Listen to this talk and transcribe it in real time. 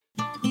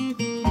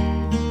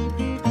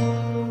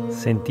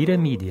Sentire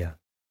Media.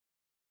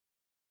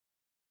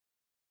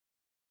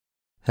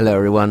 Hello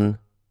everyone,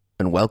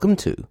 and welcome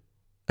to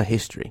A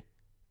History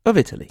of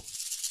Italy.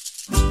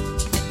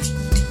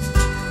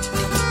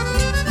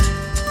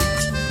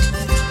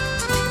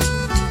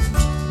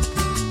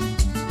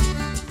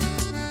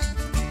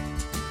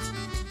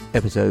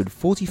 Episode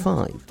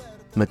 45,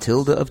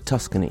 Matilda of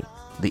Tuscany,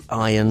 the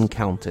Iron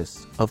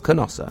Countess of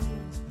Canossa,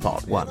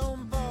 Part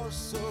 1.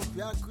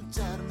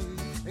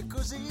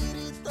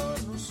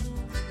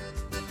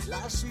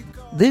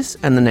 This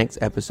and the next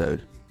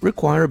episode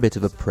require a bit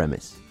of a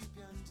premise.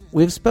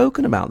 We've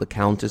spoken about the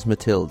Countess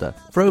Matilda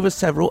for over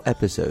several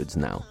episodes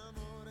now,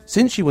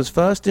 since she was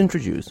first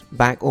introduced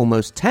back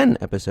almost 10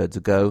 episodes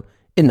ago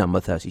in number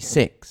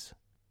 36.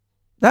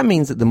 That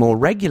means that the more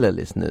regular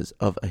listeners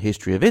of A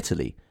History of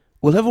Italy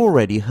will have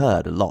already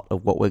heard a lot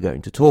of what we're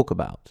going to talk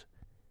about.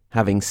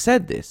 Having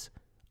said this,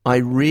 I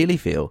really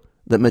feel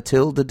that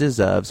Matilda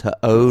deserves her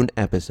own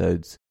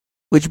episodes,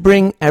 which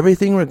bring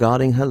everything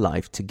regarding her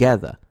life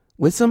together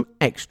with some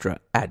extra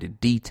added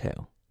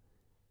detail.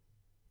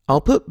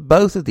 I'll put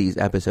both of these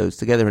episodes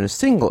together in a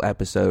single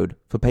episode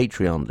for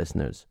Patreon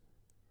listeners.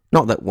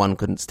 Not that one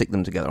couldn't stick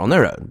them together on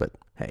their own, but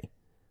hey.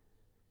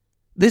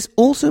 This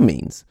also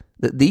means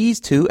that these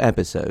two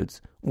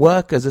episodes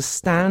work as a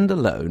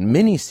standalone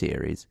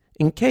mini-series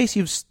in case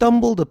you've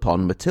stumbled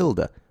upon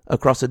Matilda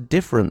across a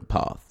different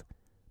path,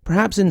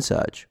 perhaps in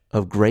search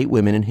of great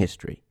women in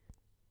history.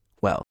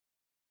 Well,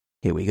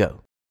 here we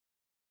go.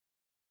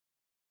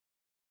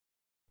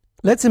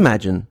 Let's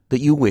imagine that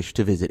you wish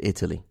to visit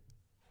Italy.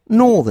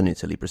 Northern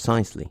Italy,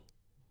 precisely.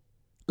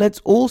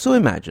 Let's also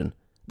imagine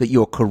that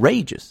you're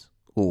courageous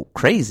or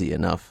crazy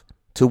enough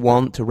to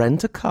want to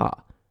rent a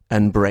car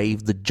and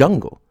brave the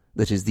jungle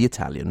that is the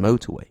Italian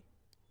motorway.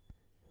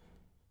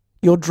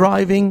 You're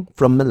driving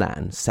from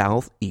Milan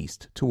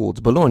southeast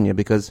towards Bologna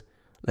because,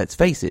 let's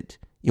face it,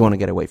 you want to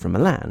get away from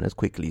Milan as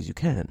quickly as you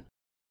can.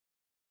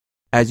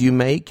 As you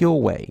make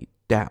your way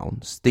down,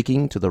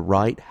 sticking to the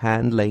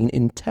right-hand lane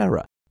in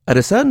terror, at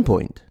a certain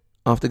point,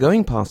 after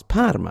going past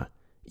Parma,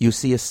 you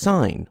see a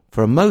sign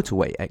for a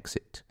motorway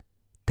exit,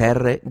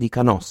 Terre di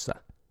Canossa,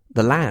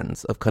 the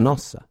lands of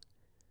Canossa.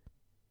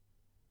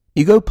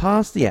 You go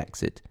past the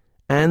exit,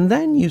 and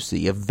then you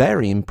see a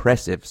very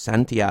impressive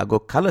Santiago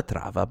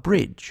Calatrava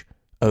bridge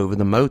over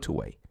the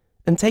motorway,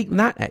 and take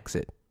that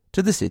exit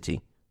to the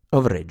city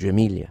of Reggio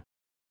Emilia.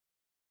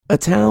 A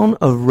town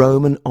of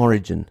Roman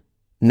origin,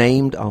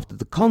 named after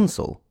the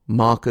consul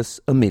Marcus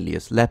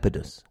Aemilius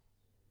Lepidus.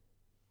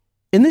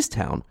 In this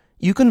town,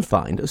 you can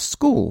find a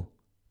school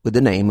with the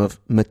name of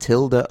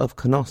Matilda of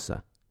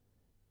Canossa.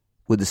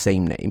 With the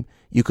same name,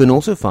 you can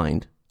also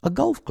find a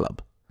golf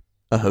club,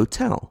 a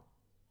hotel,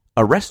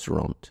 a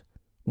restaurant,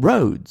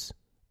 roads,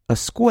 a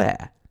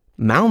square,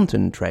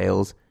 mountain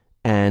trails,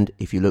 and,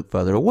 if you look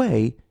further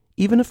away,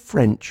 even a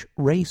French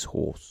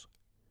racehorse.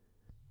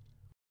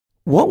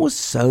 What was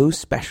so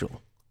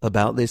special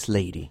about this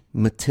lady,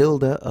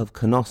 Matilda of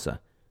Canossa,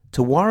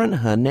 to warrant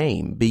her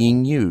name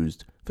being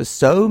used for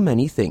so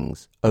many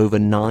things over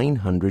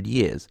 900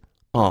 years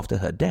after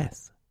her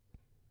death?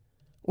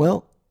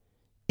 Well,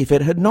 if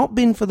it had not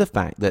been for the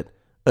fact that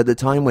at the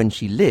time when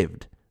she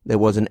lived, there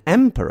was an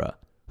emperor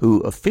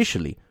who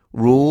officially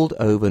ruled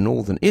over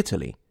northern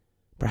Italy,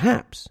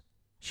 perhaps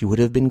she would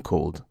have been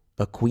called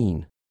a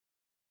queen.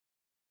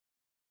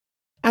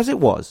 As it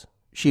was,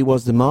 she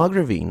was the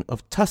Margravine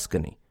of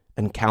Tuscany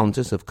and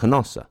Countess of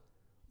Canossa,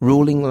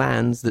 ruling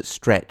lands that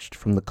stretched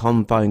from the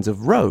confines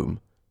of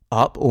Rome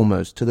up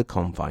almost to the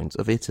confines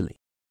of Italy.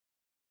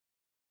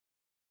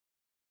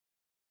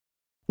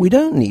 We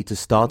don't need to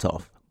start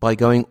off by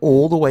going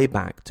all the way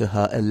back to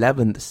her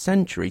 11th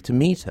century to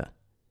meet her.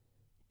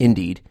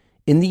 Indeed,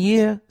 in the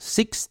year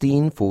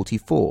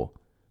 1644,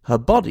 her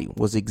body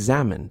was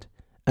examined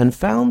and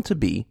found to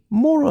be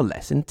more or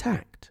less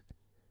intact,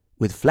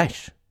 with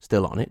flesh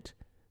still on it,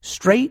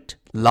 straight,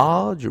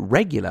 large,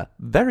 regular,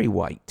 very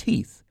white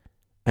teeth,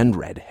 and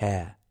red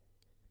hair.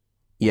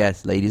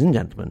 Yes, ladies and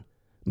gentlemen,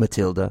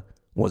 Matilda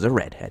was a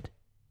redhead.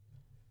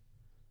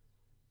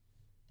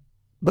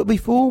 But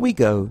before we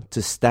go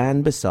to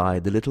stand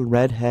beside the little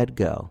red-haired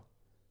girl,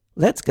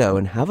 let's go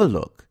and have a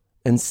look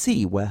and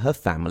see where her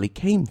family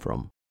came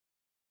from.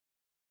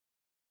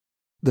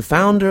 The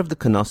founder of the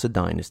Canossa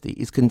dynasty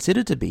is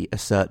considered to be a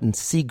certain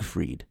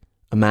Siegfried,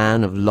 a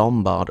man of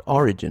Lombard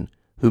origin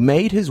who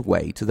made his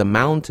way to the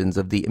mountains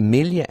of the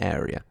Emilia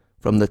area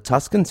from the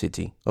Tuscan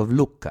city of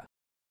Lucca.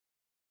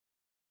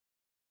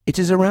 It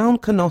is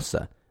around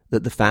Canossa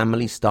that the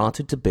family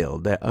started to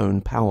build their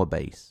own power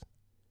base.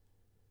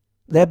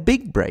 Their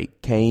big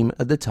break came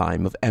at the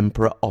time of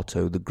Emperor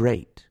Otto the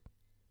Great.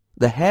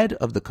 The head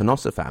of the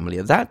Canossa family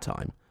at that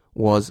time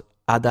was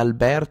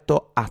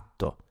Adalberto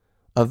Atto,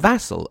 a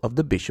vassal of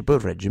the Bishop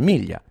of Reggio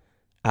Emilia,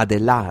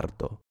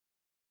 Adelardo.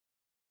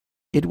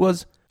 It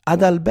was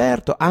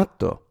Adalberto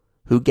Atto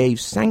who gave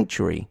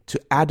sanctuary to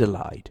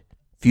Adelaide,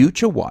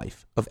 future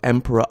wife of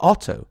Emperor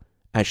Otto,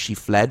 as she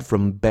fled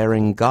from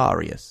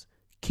Berengarius,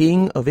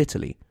 king of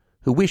Italy,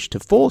 who wished to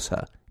force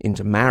her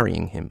into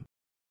marrying him.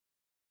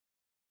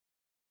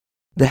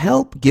 The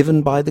help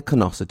given by the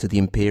Canossa to the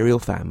imperial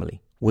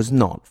family was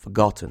not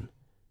forgotten,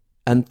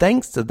 and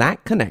thanks to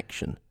that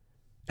connection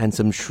and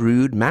some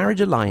shrewd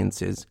marriage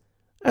alliances,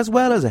 as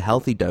well as a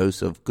healthy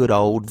dose of good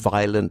old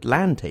violent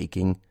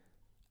land-taking,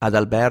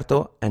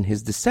 Adalberto and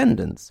his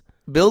descendants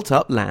built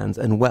up lands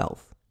and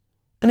wealth,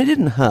 and it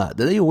didn't hurt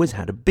that they always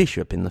had a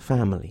bishop in the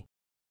family.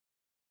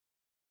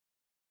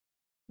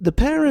 The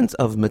parents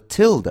of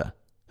Matilda,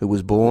 who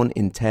was born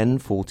in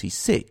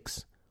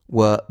 1046,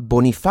 were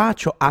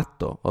Bonifacio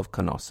Atto of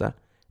Canossa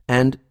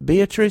and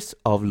Beatrice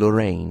of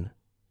Lorraine.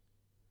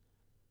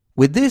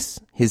 With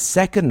this, his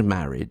second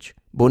marriage,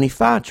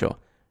 Bonifacio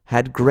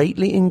had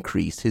greatly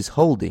increased his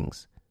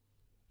holdings,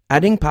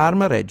 adding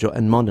Parma, Reggio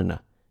and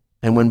Modena,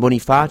 and when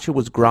Bonifacio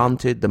was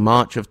granted the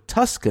March of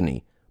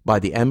Tuscany by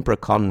the Emperor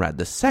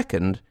Conrad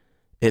II,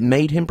 it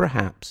made him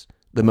perhaps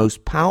the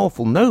most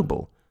powerful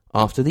noble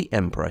after the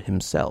emperor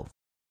himself.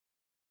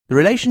 The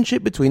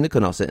relationship between the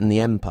Canossa and the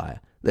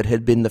empire that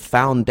had been the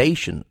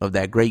foundation of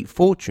their great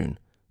fortune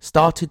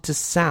started to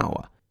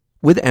sour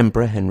with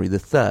Emperor Henry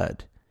III,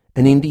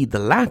 and indeed the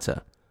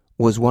latter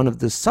was one of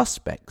the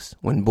suspects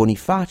when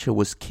Bonifacio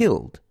was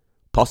killed,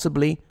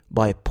 possibly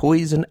by a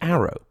poisoned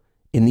arrow,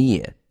 in the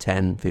year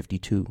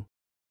 1052.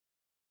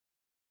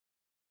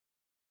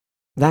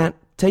 That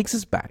takes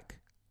us back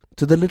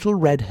to the little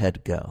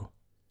red-haired girl.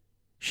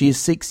 She is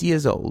 6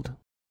 years old.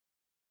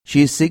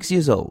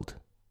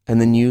 And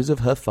the news of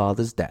her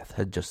father's death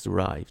had just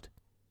arrived.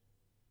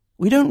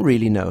 We don't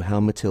really know how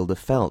Matilda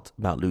felt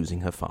about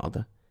losing her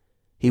father.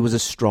 He was a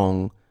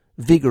strong,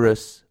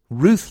 vigorous,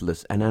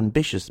 ruthless and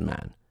ambitious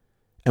man,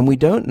 and we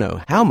don't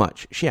know how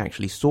much she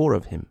actually saw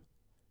of him.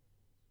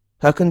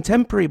 Her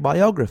contemporary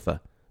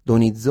biographer,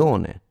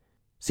 Donizzone,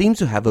 seems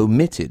to have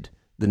omitted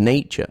the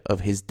nature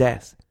of his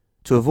death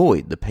to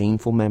avoid the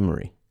painful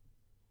memory.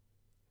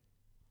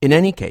 In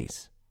any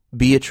case,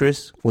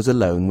 Beatrice was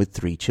alone with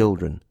 3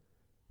 children: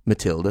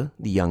 Matilda,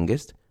 the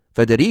youngest,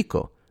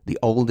 Federico, the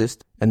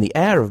oldest and the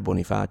heir of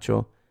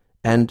Bonifacio,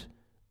 and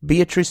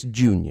Beatrice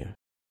Jr.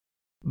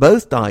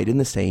 Both died in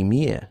the same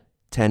year,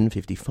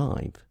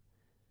 1055.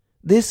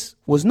 This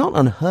was not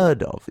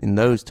unheard of in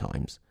those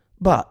times,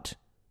 but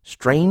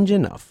strange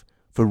enough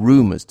for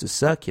rumours to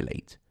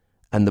circulate,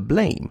 and the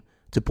blame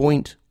to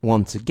point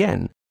once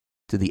again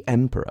to the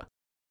emperor.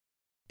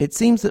 It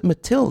seems that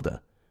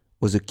Matilda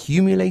was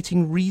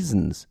accumulating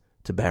reasons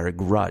to bear a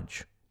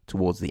grudge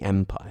towards the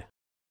empire.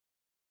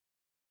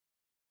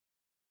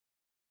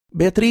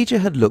 Beatrice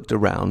had looked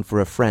around for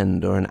a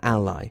friend or an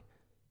ally,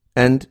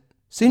 and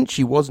since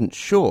she wasn't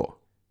sure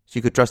she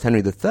could trust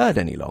Henry III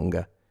any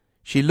longer,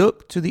 she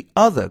looked to the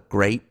other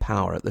great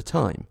power at the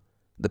time,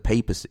 the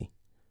papacy.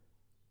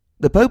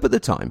 The Pope at the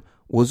time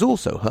was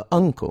also her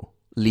uncle,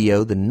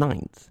 Leo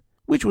IX,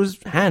 which was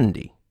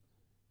handy.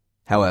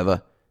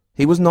 However,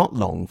 he was not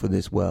long for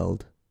this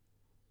world.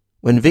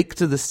 When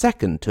Victor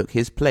II took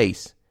his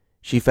place,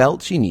 she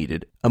felt she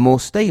needed a more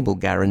stable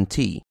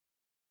guarantee.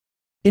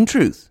 In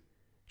truth,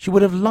 she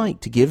would have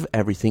liked to give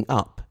everything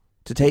up,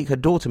 to take her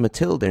daughter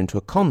Matilda into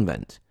a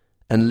convent,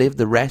 and live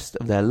the rest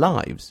of their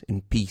lives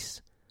in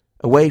peace,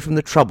 away from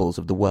the troubles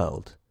of the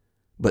world.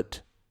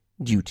 But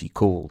duty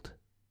called.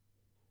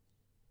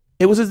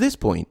 It was at this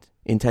point,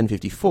 in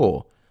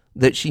 1054,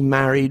 that she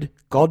married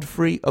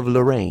Godfrey of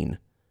Lorraine,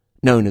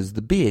 known as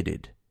the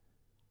Bearded.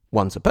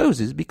 One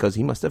supposes because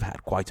he must have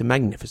had quite a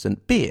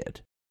magnificent beard.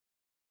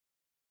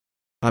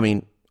 I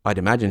mean, I'd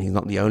imagine he's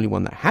not the only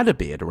one that had a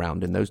beard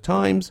around in those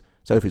times,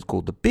 so if he's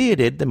called the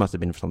Bearded, there must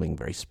have been something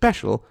very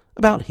special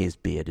about his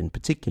beard in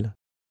particular.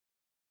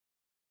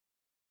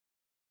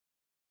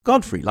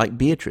 Godfrey, like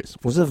Beatrice,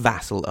 was a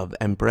vassal of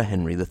Emperor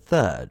Henry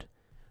III,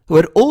 who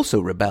had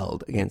also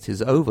rebelled against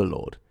his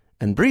overlord,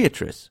 and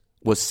Beatrice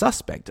was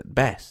suspect at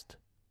best.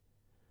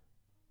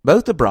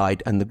 Both the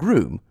bride and the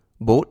groom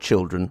brought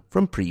children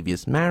from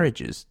previous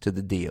marriages to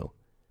the deal,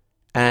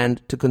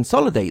 and to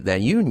consolidate their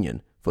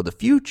union for the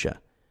future,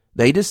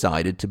 they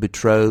decided to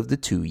betroth the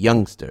 2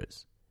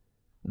 youngsters.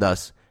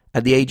 Thus,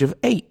 at the age of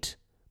 8,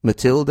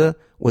 Matilda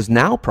was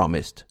now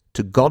promised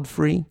to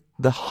Godfrey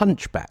the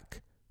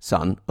Hunchback,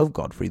 son of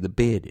Godfrey the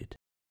Bearded.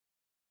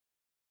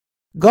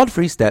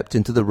 Godfrey stepped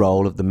into the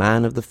role of the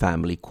man of the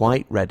family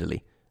quite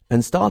readily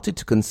and started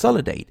to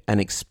consolidate and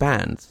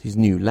expand his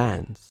new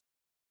lands.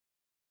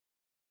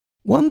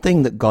 One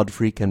thing that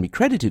Godfrey can be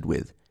credited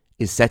with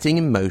is setting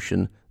in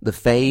motion the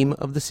fame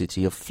of the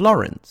city of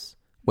Florence,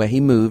 where he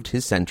moved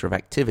his centre of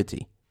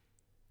activity.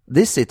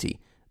 This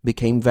city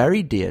became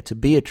very dear to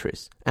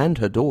Beatrice and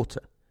her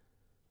daughter.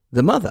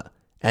 The mother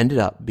ended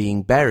up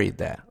being buried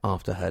there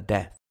after her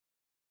death.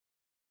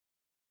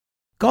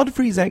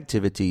 Godfrey's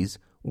activities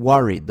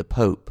worried the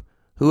Pope,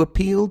 who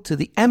appealed to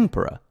the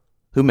Emperor,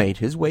 who made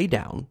his way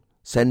down,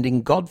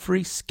 sending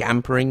Godfrey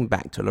scampering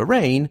back to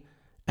Lorraine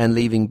and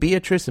leaving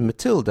Beatrice and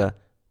Matilda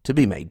to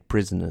be made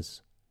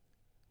prisoners.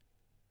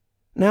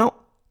 Now,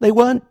 they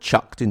weren't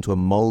chucked into a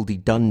mouldy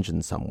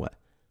dungeon somewhere.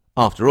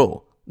 After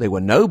all, they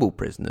were noble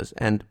prisoners,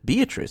 and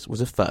Beatrice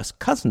was a first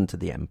cousin to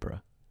the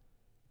Emperor.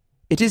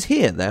 It is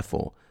here,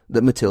 therefore,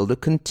 that Matilda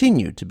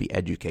continued to be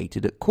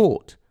educated at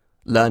court,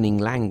 learning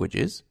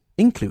languages,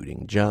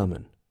 including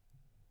German.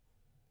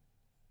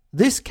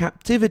 This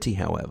captivity,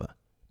 however,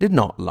 did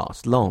not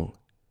last long.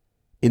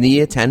 In the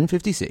year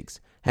 1056,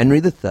 Henry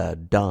III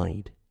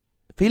died.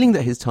 Feeling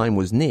that his time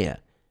was near,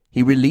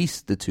 he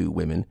released the two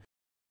women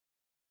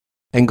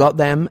and got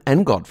them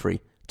and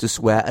Godfrey to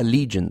swear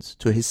allegiance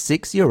to his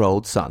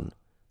 6-year-old son,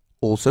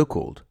 also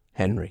called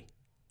Henry.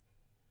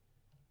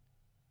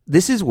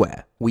 This is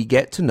where we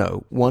get to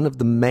know one of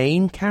the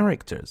main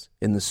characters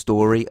in the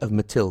story of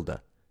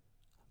Matilda,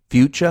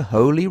 future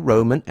Holy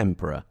Roman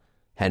Emperor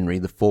Henry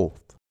IV.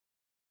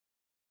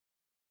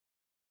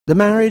 The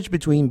marriage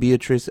between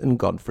Beatrice and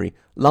Godfrey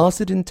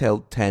lasted until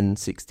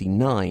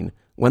 1069,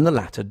 when the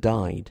latter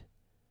died.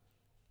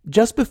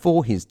 Just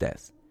before his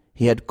death,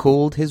 he had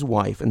called his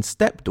wife and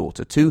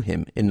stepdaughter to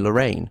him in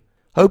Lorraine,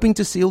 hoping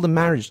to seal the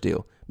marriage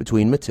deal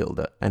between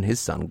Matilda and his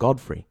son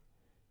Godfrey.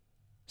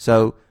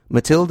 So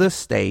Matilda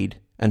stayed,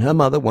 and her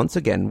mother, once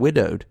again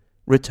widowed,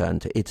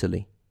 returned to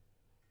Italy.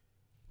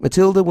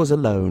 Matilda was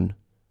alone,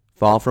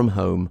 far from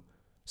home,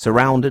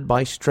 surrounded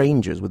by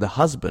strangers with a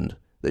husband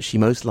that she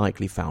most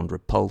likely found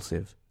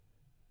repulsive.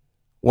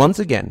 Once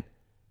again,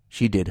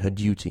 she did her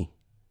duty.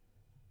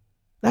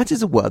 That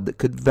is a word that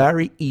could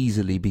very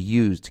easily be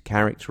used to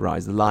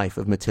characterize the life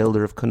of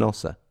Matilda of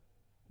Canossa: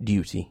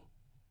 duty.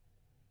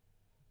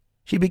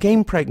 She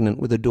became pregnant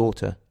with a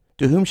daughter,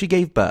 to whom she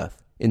gave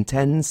birth in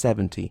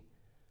 1070,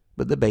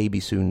 but the baby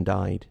soon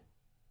died.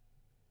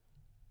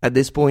 At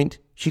this point,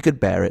 she could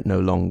bear it no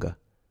longer.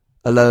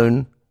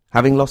 Alone,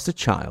 having lost a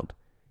child,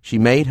 she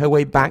made her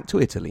way back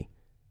to Italy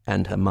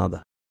and her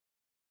mother.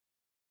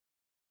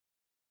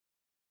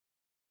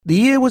 The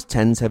year was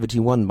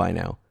 1071 by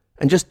now,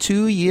 and just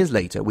 2 years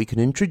later we can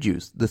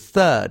introduce the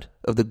third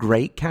of the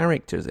great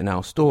characters in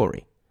our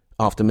story,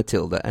 after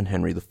Matilda and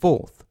Henry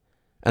IV,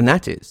 and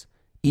that is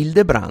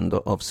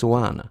Ildebrando of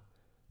Suana,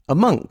 a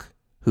monk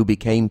who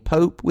became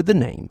pope with the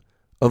name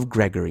of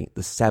Gregory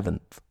VII.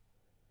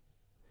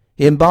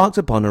 He embarked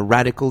upon a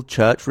radical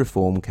church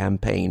reform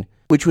campaign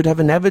which would have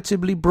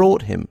inevitably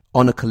brought him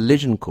on a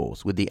collision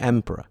course with the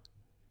emperor.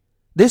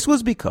 This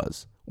was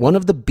because one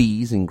of the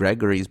bees in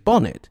Gregory's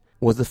bonnet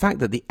was the fact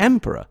that the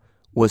emperor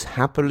was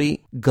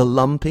happily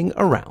galumping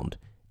around,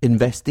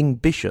 investing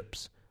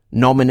bishops,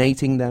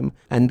 nominating them,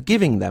 and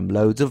giving them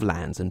loads of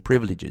lands and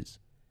privileges.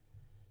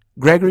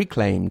 Gregory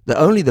claimed that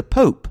only the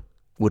Pope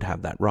would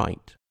have that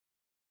right.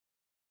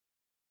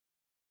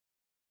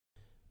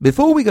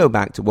 Before we go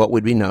back to what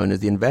would be known as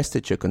the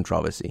investiture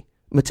controversy,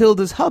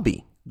 Matilda's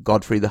hubby,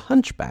 Godfrey the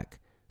Hunchback,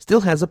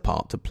 still has a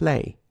part to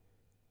play.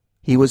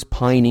 He was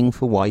pining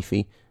for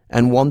wifey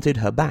and wanted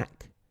her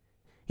back.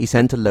 He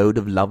sent a load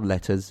of love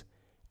letters,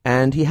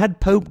 and he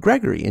had Pope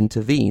Gregory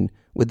intervene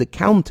with the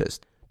countess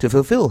to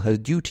fulfill her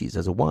duties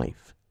as a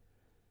wife.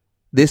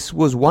 This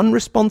was one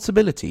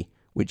responsibility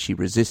which she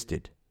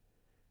resisted.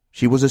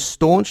 She was a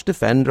staunch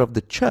defender of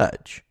the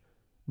church,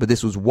 but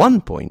this was one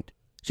point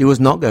she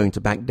was not going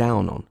to back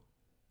down on.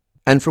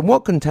 And from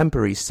what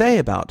contemporaries say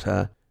about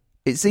her,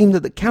 it seemed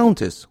that the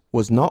countess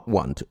was not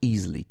one to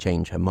easily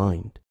change her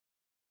mind.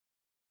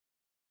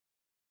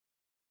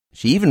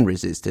 She even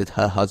resisted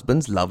her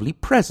husband's lovely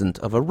present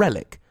of a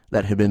relic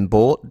that had been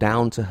brought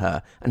down to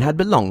her and had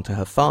belonged to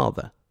her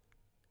father.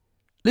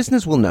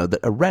 Listeners will know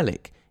that a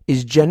relic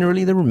is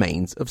generally the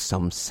remains of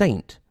some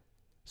saint.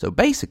 So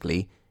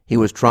basically, he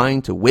was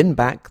trying to win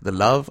back the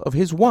love of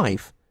his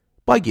wife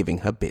by giving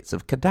her bits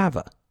of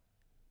cadaver.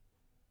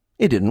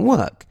 It didn't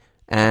work,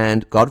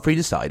 and Godfrey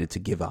decided to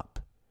give up.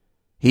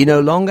 He no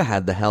longer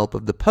had the help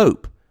of the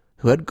Pope,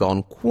 who had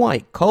gone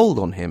quite cold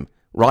on him,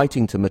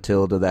 writing to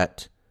Matilda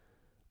that,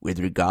 "With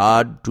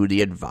regard to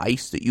the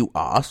advice that you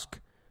ask,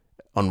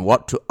 on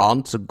what to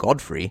answer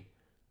Godfrey,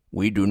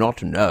 we do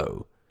not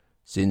know,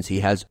 since he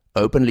has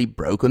openly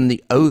broken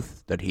the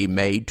oath that he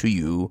made to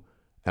you,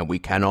 and we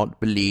cannot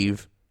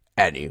believe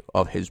any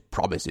of his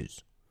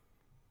promises."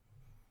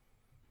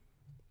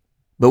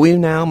 But we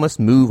now must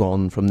move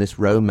on from this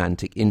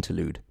romantic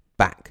interlude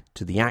back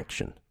to the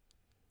action.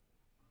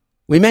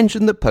 We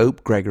mentioned that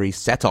Pope Gregory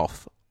set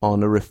off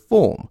on a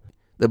reform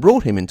that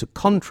brought him into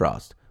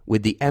contrast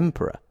with the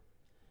emperor,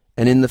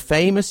 and in the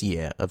famous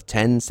year of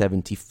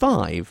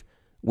 1075,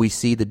 we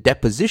see the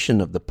deposition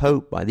of the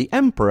Pope by the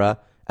emperor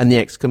and the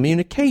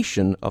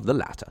excommunication of the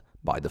latter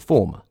by the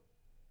former.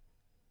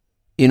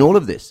 In all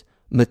of this,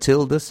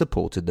 Matilda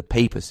supported the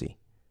papacy.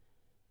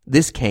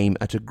 This came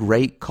at a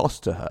great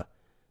cost to her,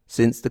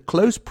 since the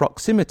close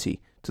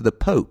proximity to the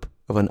Pope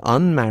of an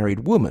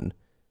unmarried woman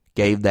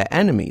gave their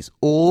enemies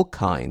all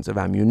kinds of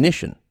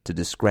ammunition to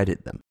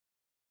discredit them.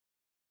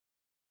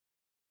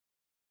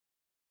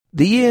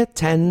 The year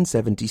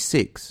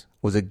 1076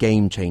 was a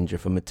game-changer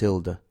for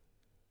Matilda.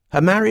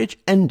 Her marriage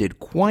ended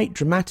quite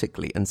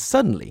dramatically and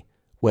suddenly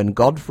when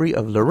Godfrey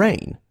of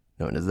Lorraine,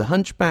 known as the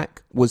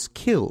Hunchback, was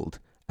killed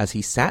as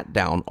he sat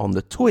down on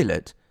the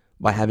toilet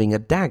by having a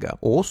dagger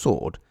or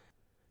sword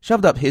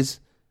shoved up his,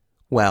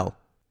 well,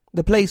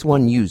 the place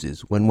one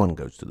uses when one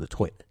goes to the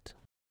toilet.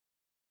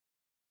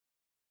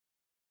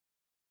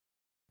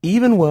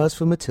 Even worse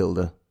for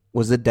Matilda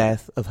was the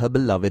death of her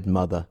beloved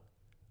mother,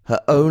 her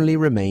only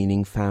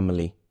remaining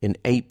family, in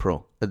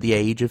April at the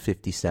age of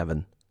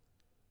 57.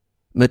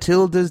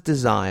 Matilda's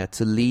desire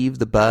to leave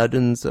the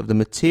burdens of the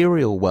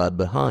material world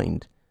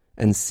behind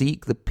and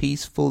seek the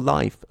peaceful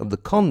life of the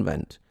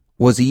convent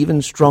was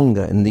even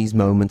stronger in these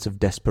moments of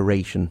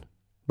desperation.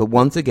 But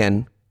once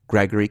again,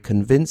 Gregory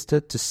convinced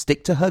her to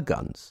stick to her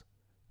guns.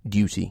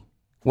 Duty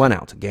won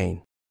out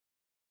again.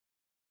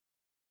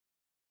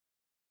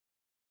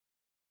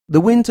 The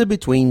winter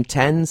between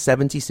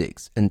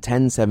 1076 and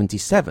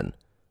 1077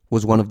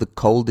 was one of the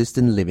coldest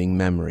in living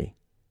memory.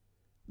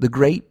 The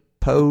great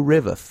Po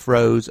River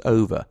froze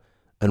over,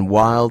 and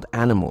wild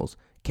animals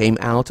came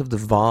out of the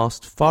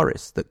vast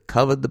forests that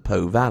covered the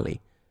Po Valley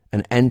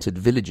and entered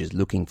villages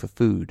looking for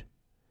food.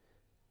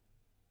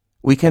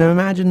 We can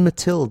imagine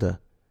Matilda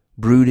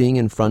brooding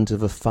in front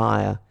of a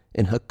fire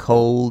in her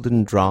cold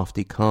and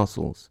draughty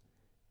castles.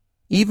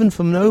 Even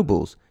for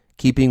nobles,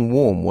 keeping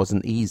warm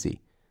wasn't easy,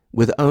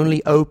 with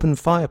only open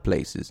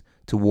fireplaces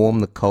to warm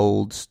the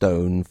cold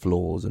stone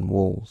floors and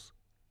walls.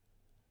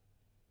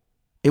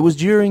 It was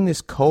during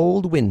this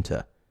cold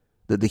winter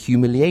that the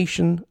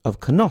humiliation of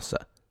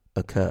Canossa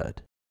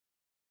occurred.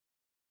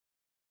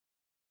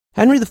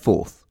 Henry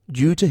IV,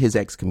 due to his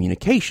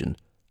excommunication,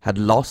 had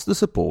lost the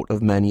support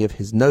of many of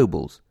his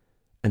nobles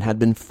and had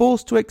been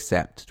forced to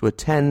accept to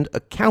attend a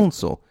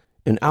council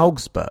in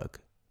Augsburg.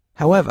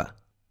 However,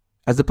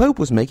 as the Pope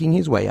was making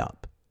his way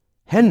up,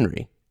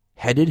 Henry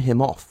headed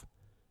him off,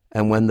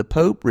 and when the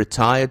Pope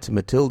retired to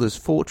Matilda's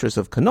fortress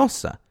of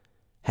Canossa,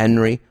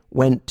 Henry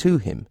went to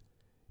him,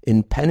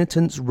 in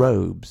penitent's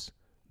robes,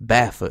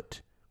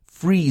 barefoot,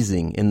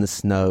 freezing in the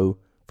snow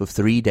for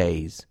 3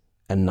 days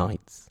and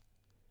nights.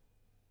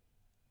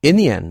 In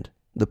the end,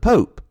 the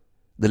Pope,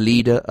 the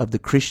leader of the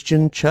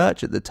Christian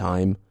church at the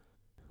time,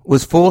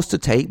 was forced to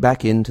take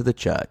back into the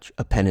church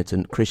a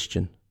penitent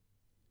Christian.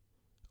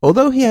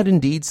 Although he had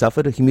indeed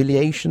suffered a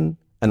humiliation,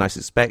 and I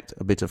suspect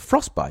a bit of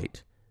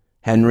frostbite,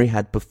 Henry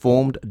had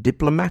performed a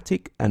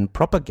diplomatic and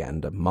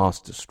propaganda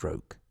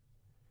masterstroke.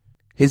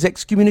 His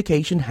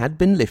excommunication had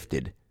been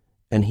lifted,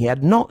 and he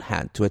had not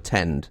had to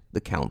attend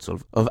the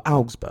Council of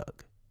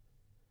Augsburg.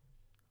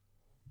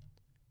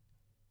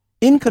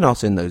 In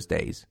Canossa in those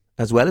days,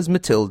 as well as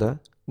Matilda,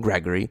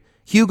 Gregory,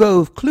 Hugo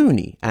of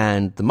Cluny,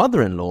 and the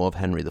mother-in-law of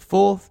Henry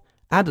IV,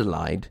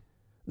 Adelaide,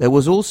 there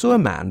was also a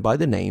man by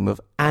the name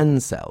of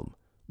Anselm,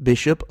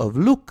 Bishop of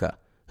Lucca,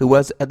 who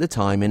was at the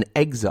time in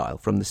exile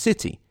from the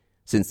city,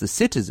 since the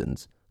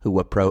citizens, who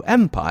were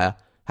pro-empire,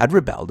 had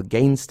rebelled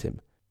against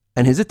him,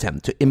 and his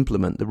attempt to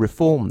implement the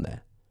reform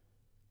there.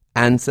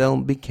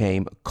 Anselm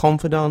became a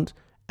confidant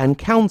and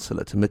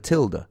counsellor to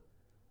Matilda,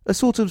 a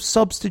sort of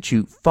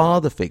substitute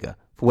father figure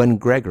for when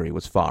Gregory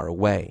was far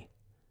away.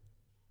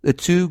 The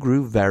two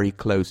grew very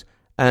close,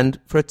 and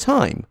for a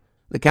time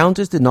the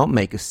countess did not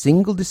make a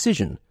single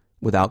decision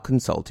without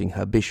consulting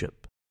her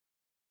bishop.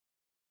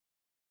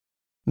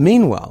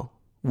 Meanwhile,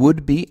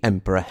 would-be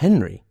Emperor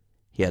Henry,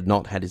 he had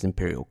not had his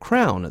imperial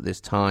crown at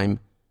this time,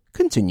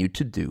 continued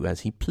to do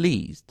as he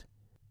pleased,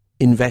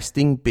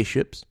 investing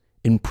bishops,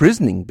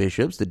 imprisoning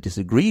bishops that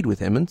disagreed with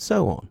him, and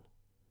so on.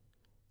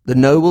 The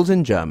nobles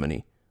in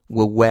Germany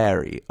were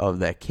wary of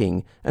their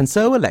king, and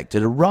so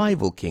elected a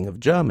rival king of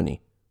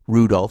Germany,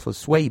 Rudolf of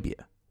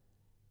Swabia.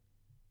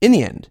 In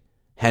the end,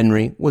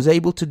 Henry was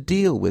able to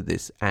deal with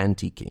this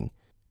anti-king,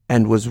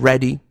 and was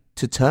ready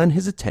to turn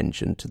his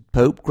attention to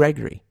Pope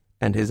Gregory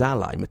and his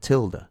ally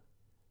Matilda.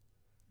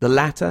 The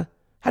latter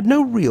had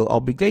no real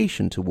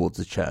obligation towards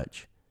the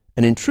church,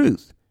 and in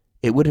truth,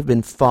 it would have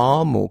been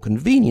far more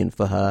convenient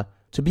for her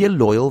to be a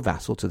loyal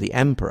vassal to the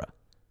emperor.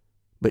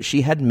 But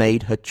she had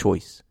made her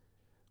choice,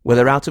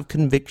 whether out of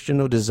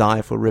conviction or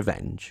desire for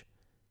revenge,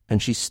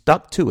 and she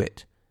stuck to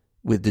it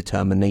with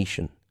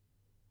determination.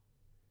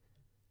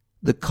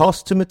 The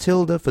cost to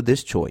Matilda for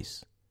this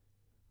choice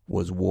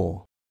was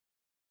war.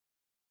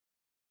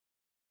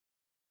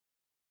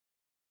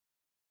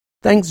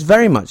 Thanks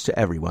very much to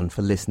everyone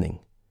for listening.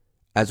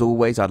 As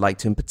always, I'd like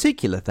to in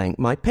particular thank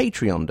my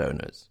Patreon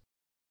donors.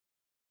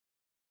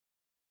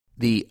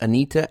 The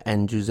Anita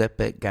and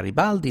Giuseppe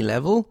Garibaldi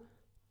level,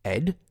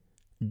 Ed,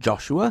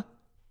 Joshua,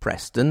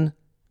 Preston,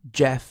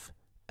 Jeff,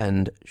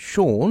 and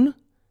Sean.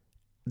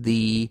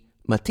 The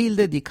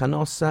Matilda di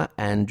Canossa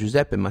and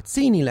Giuseppe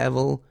Mazzini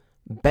level,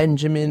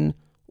 Benjamin,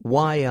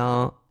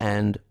 YR,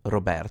 and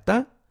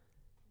Roberta.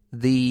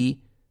 The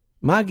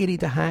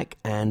Margherita Hack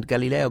and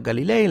Galileo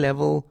Galilei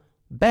level,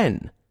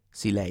 Ben,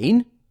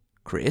 Silane,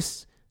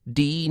 Chris,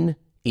 Dean,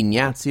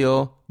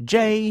 Ignazio,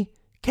 Jay,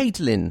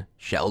 Caitlin,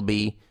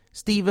 Shelby,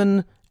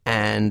 Stephen,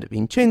 and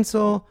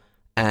Vincenzo,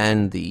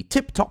 and the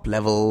tip-top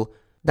level,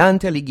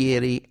 Dante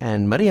Alighieri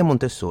and Maria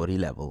Montessori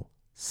level,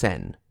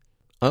 Sen.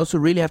 I also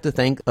really have to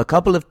thank a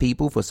couple of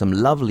people for some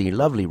lovely,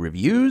 lovely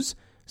reviews.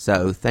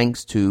 So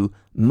thanks to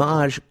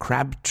Marge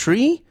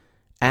Crabtree,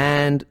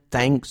 and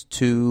thanks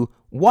to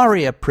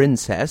Warrior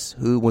Princess,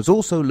 who was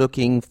also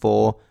looking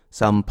for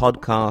some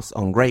podcasts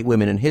on great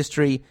women in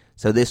history.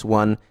 So this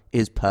one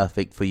is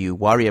perfect for you,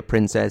 Warrior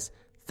Princess.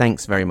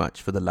 Thanks very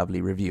much for the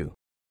lovely review.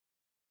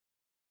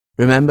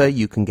 Remember,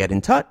 you can get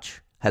in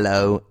touch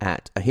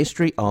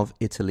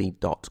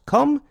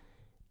hello@ahistoryofitaly.com.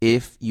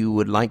 If you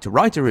would like to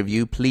write a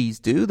review, please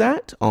do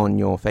that on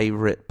your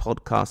favorite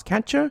podcast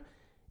catcher.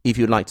 If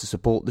you'd like to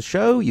support the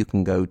show, you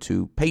can go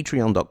to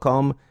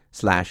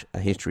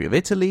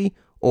patreon.com/ahistoryofitaly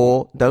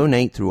or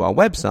donate through our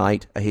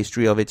website,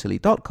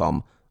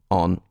 ahistoryofitaly.com,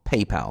 on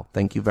PayPal.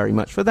 Thank you very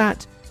much for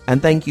that,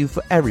 and thank you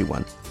for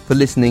everyone for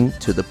listening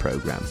to the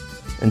program.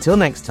 Until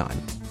next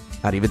time,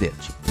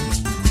 arrivederci.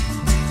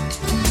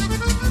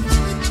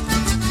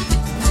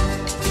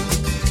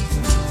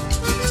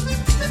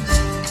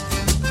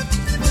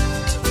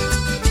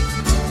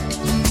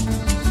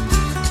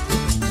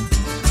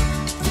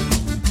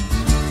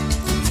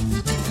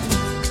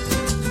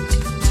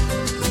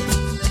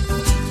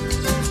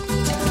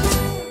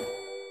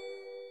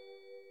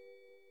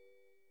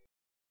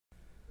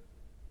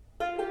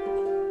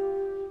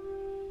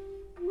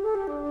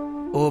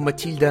 Oh,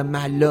 Matilda,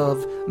 my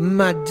love,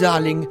 my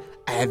darling,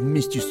 I have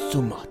missed you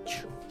so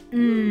much.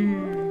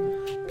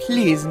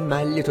 Please,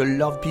 my little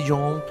love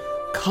pigeon,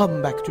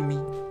 come back to me.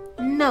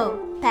 No,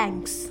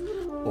 thanks.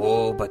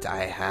 Oh, but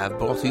I have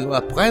brought you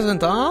a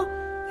present, huh?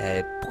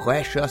 A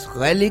precious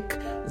relic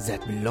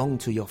that belonged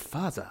to your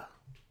father.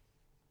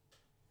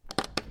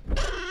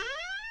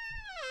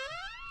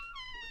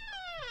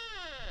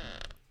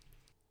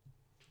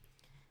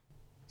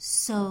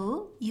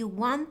 So, you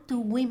want to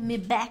win me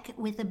back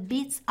with the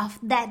bits of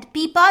dead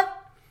people?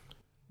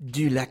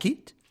 Do you like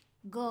it?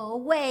 Go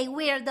away,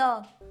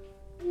 weirdo!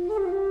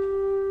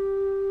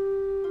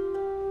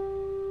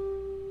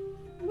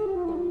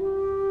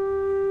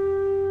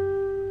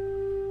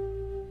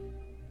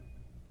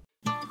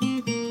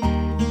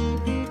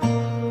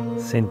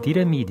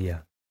 Sentire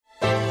Media.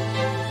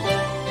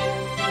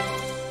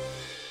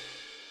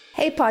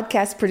 Hey,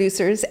 podcast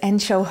producers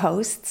and show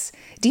hosts.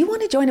 Do you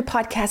want to join a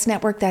podcast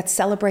network that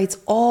celebrates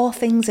all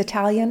things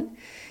Italian?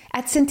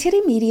 At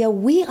Sentire Media,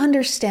 we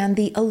understand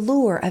the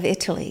allure of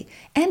Italy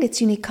and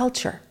its unique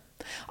culture.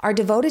 Our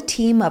devoted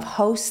team of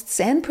hosts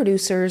and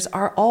producers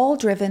are all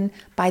driven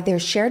by their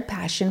shared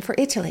passion for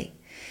Italy.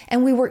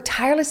 And we work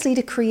tirelessly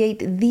to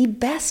create the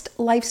best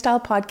lifestyle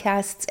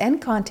podcasts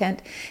and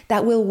content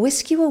that will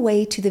whisk you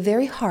away to the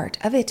very heart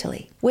of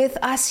Italy. With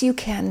us, you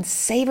can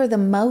savor the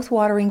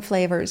mouth-watering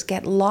flavors,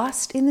 get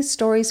lost in the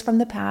stories from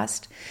the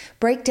past,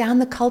 break down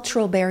the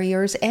cultural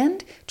barriers,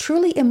 and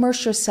truly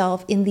immerse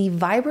yourself in the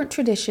vibrant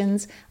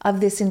traditions of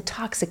this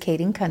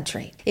intoxicating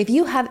country. If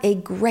you have a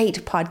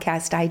great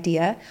podcast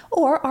idea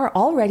or are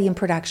already in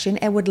production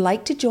and would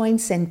like to join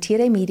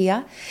Sentire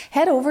Media,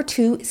 head over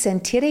to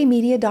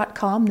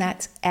sentiremedia.com,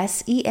 that's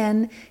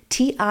SENTIRE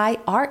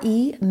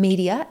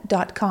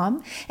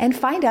media.com, and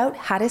find out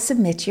how to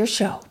submit your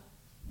show.